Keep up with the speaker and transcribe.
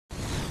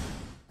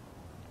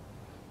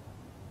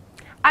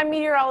I'm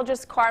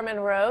meteorologist Carmen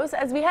Rose.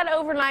 As we head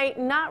overnight,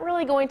 not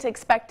really going to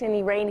expect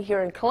any rain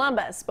here in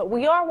Columbus, but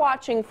we are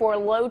watching for a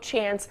low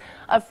chance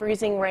of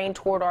freezing rain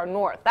toward our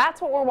north. That's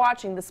what we're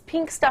watching, this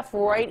pink stuff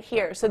right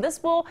here. So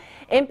this will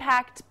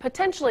impact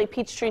potentially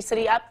Peachtree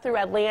City up through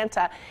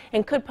Atlanta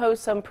and could pose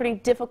some pretty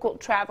difficult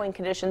traveling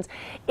conditions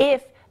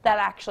if that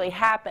actually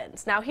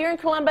happens. Now here in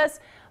Columbus,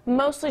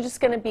 mostly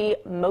just going to be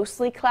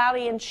mostly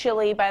cloudy and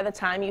chilly by the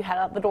time you head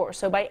out the door.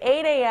 So by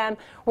 8 a.m.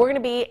 we're going to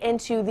be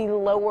into the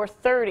lower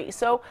 30s.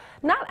 So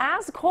not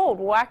as cold.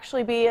 We'll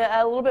actually be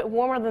a little bit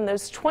warmer than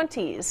those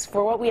 20s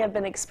for what we have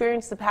been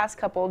experiencing the past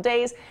couple of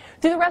days.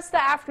 Through the rest of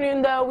the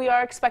afternoon, though, we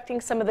are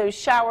expecting some of those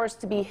showers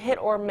to be hit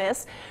or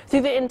miss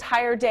through the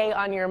entire day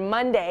on your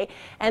Monday.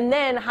 And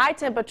then high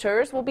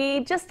temperatures will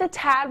be just a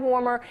tad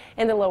warmer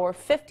in the lower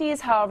 50s.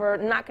 However,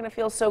 not going to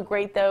feel so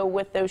great, though,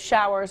 with those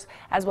showers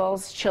as well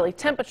as chilly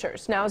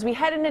temperatures. Now, as we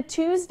head into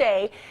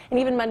Tuesday and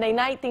even Monday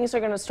night, things are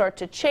going to start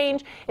to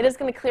change. It is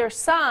going to clear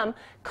some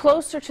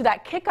closer to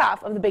that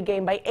kickoff of the big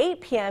game by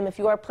 8 p.m. If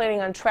you are planning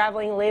on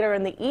traveling later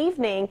in the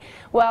evening,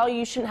 well,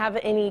 you shouldn't have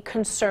any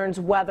concerns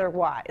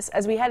weather-wise.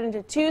 As we head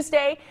into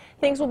Tuesday,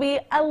 things will be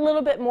a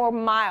little bit more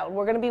mild.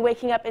 We're going to be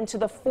waking up into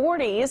the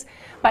 40s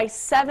by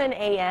 7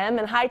 a.m.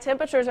 and high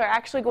temperatures are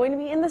actually going to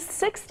be in the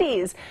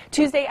 60s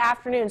Tuesday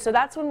afternoon. So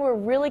that's when we're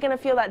really going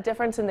to feel that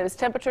difference in those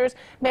temperatures.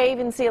 May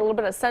even see a little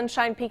bit of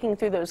sunshine peeking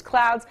through those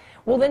clouds.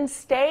 We'll then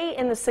stay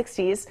in the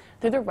 60s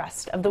through the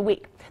rest of the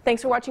week.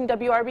 Thanks for watching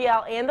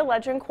WRBL and the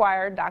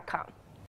LedgerInquirer.com.